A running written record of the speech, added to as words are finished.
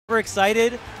super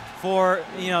excited for,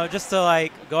 you know, just to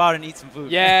like go out and eat some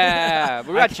food. Yeah,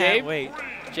 we got Jabe. Wait.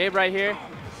 Jabe right here.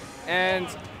 And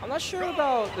I'm not sure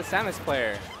about the Samus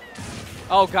player.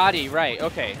 Oh, Gadi, right.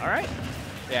 Okay. All right.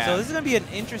 Yeah. So this is going to be an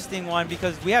interesting one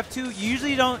because we have two. You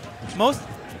usually don't,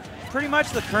 pretty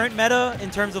much the current meta in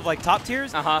terms of like top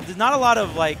tiers, there's not a lot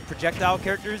of like projectile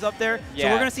characters up there. Yeah.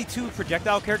 So we're going to see two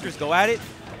projectile characters go at it.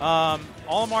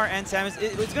 Olimar and Samus.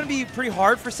 It's going to be pretty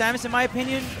hard for Samus in my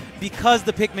opinion because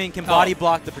the Pikmin can body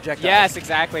block the projectile. Yes,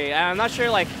 exactly. And I'm not sure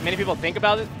like many people think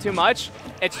about it too much.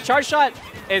 Its charge shot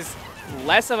is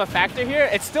less of a factor here.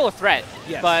 It's still a threat.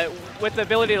 Yes. But with the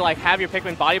ability to like have your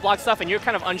Pikmin body block stuff and you're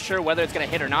kind of unsure whether it's going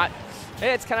to hit or not,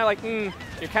 it's kind of like,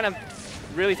 you're kind of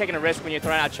really taking a risk when you're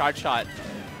throwing out a charge shot.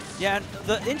 Yeah, and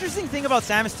the interesting thing about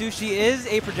Samus too, she is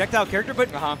a projectile character, but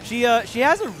she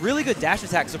has a really good dash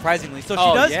attack, surprisingly. So she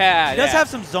does have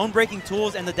some zone breaking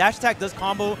tools, and the dash attack does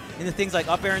combo into things like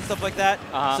up air and stuff like that.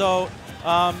 So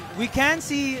we can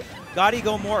see Gadi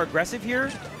go more aggressive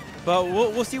here, but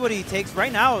we'll see what he takes.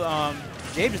 Right now,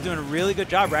 Jabe is doing a really good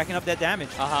job racking up that damage.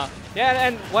 Yeah,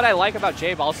 and what I like about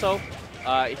Jabe also,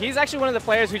 he's actually one of the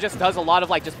players who just does a lot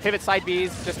of like just pivot side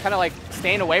Bs, just kind of like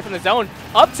staying away from the zone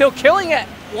up till killing it.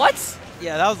 What?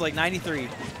 Yeah, that was like 93.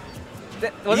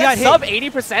 Was that sub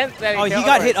 80%? Oh, he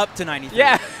got hit up to 93.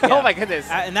 Yeah. Oh my goodness.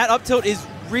 And that up tilt is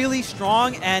really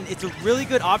strong, and it's a really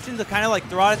good option to kind of like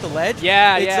throw out at the ledge.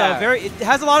 Yeah, it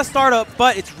has a lot of startup,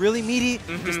 but it's really meaty.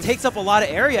 Just takes up a lot of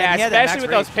area. Yeah, and especially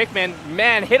with those Pikmin.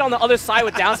 Man, hit on the other side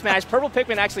with down smash. Purple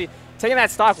Pikmin actually taking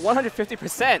that stock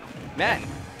 150%. Man.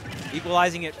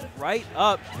 Equalizing it right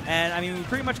up, and I mean we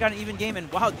pretty much got an even game.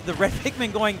 And wow, the red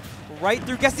Pikmin going right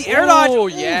through. Guess the air dodge. Oh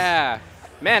yeah.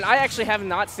 Man, I actually have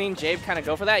not seen Jabe kind of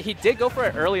go for that. He did go for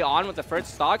it early on with the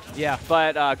first stock. Yeah.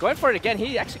 But going for it again,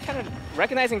 he actually kind of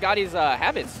recognizing Gadi's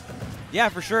habits. Yeah,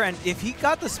 for sure. And if he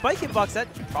got the spike hitbox,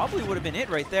 that probably would have been it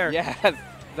right there. Yeah,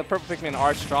 the purple Pikmin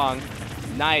are strong.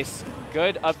 Nice.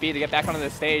 Good up B to get back onto the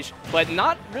stage, but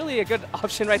not really a good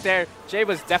option right there. Jabe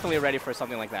was definitely ready for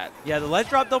something like that. Yeah, the ledge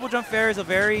drop double jump fair is a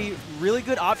really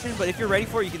good option, but if you're ready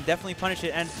for it, you can definitely punish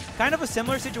it. And kind of a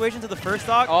similar situation to the first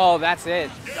stock. Oh, that's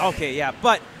it. Okay, yeah,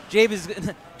 but Jabe is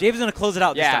going to close it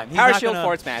out this time. He's power shield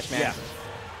forward smash, man. Yeah.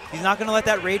 He's not going to let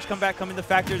that rage come into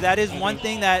factor. That is one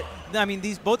thing that, I mean,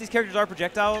 both these characters are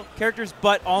projectile characters,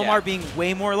 but Olimar being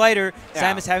way more lighter,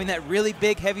 Samus having that really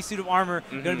big, heavy suit of armor,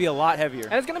 going to be a lot heavier.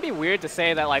 And it's going to be weird to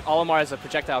say that like Olimar is a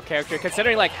projectile character,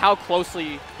 considering like how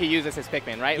closely he uses his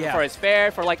Pikmin, right? Yeah. For his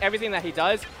fair, for like everything that he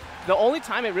does. The only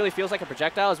time it really feels like a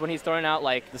projectile is when he's throwing out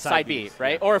like the side B,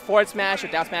 right? Or a forward smash or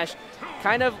down smash.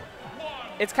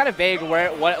 It's kind of vague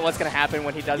what's going to happen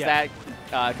when he does that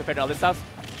compared to other stuff.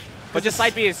 But just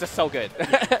side B is just so good.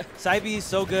 Side B is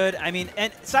so good. I mean,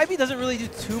 and side B doesn't really do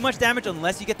too much damage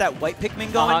unless you get that white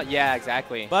Pikmin going. Yeah,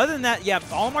 exactly. But other than that, yeah,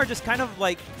 Olimar just kind of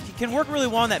like, he can work really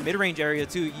well in that mid-range area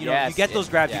too. You know, you get those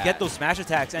grabs, you get those smash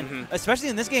attacks, and especially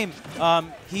in this game,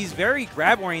 he's very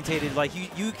grab-orientated. Like,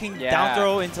 you can down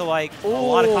throw into like a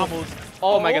lot of combos.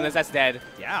 Oh my goodness, that's dead.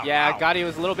 Yeah, wow. Gadi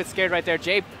was a little bit scared right there.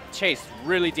 Jabe chased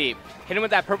really deep. Hit him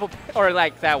with that purple, or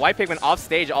like that white Pikmin off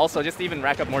stage also, just to even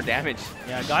rack up more damage.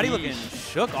 Yeah, Gadi looking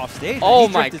shook off stage. Oh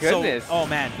my goodness. Oh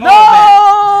man. No!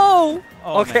 Oh, man.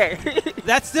 Oh, okay.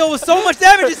 That still was so much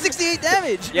damage. It's 68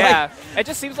 damage. Yeah, it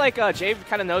just seems like Jabe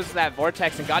kind of knows that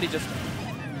vortex, and Gadi just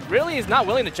really is not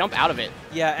willing to jump out of it.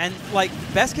 Yeah, and like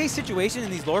best case situation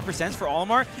in these lower percents for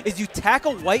Olimar is you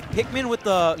tackle white Pikmin with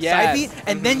the side beat,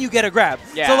 and then you get a grab.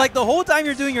 Yeah. So like the whole time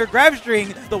you're doing your grab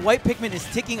string, the white Pikmin is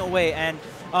ticking away, and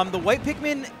the white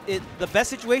Pikmin, the best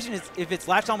situation is if it's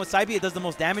latched on with side B, it does the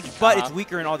most damage, but it's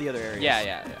weaker in all the other areas.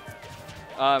 Yeah.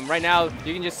 Right now,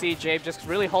 you can just see Jabe just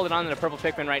really holding on to the purple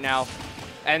Pikmin right now.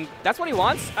 And that's what he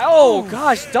wants. Oh,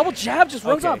 gosh. Double jab just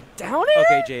rose up down air?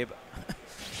 Okay, Jabe.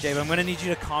 Jabe, I'm going to need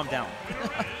you to calm down.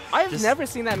 I've never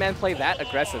seen that man play that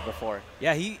aggressive before.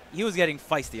 Yeah, he was getting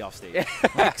feisty off stage.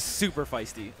 Like, super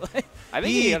feisty. I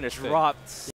think he understood. Dropped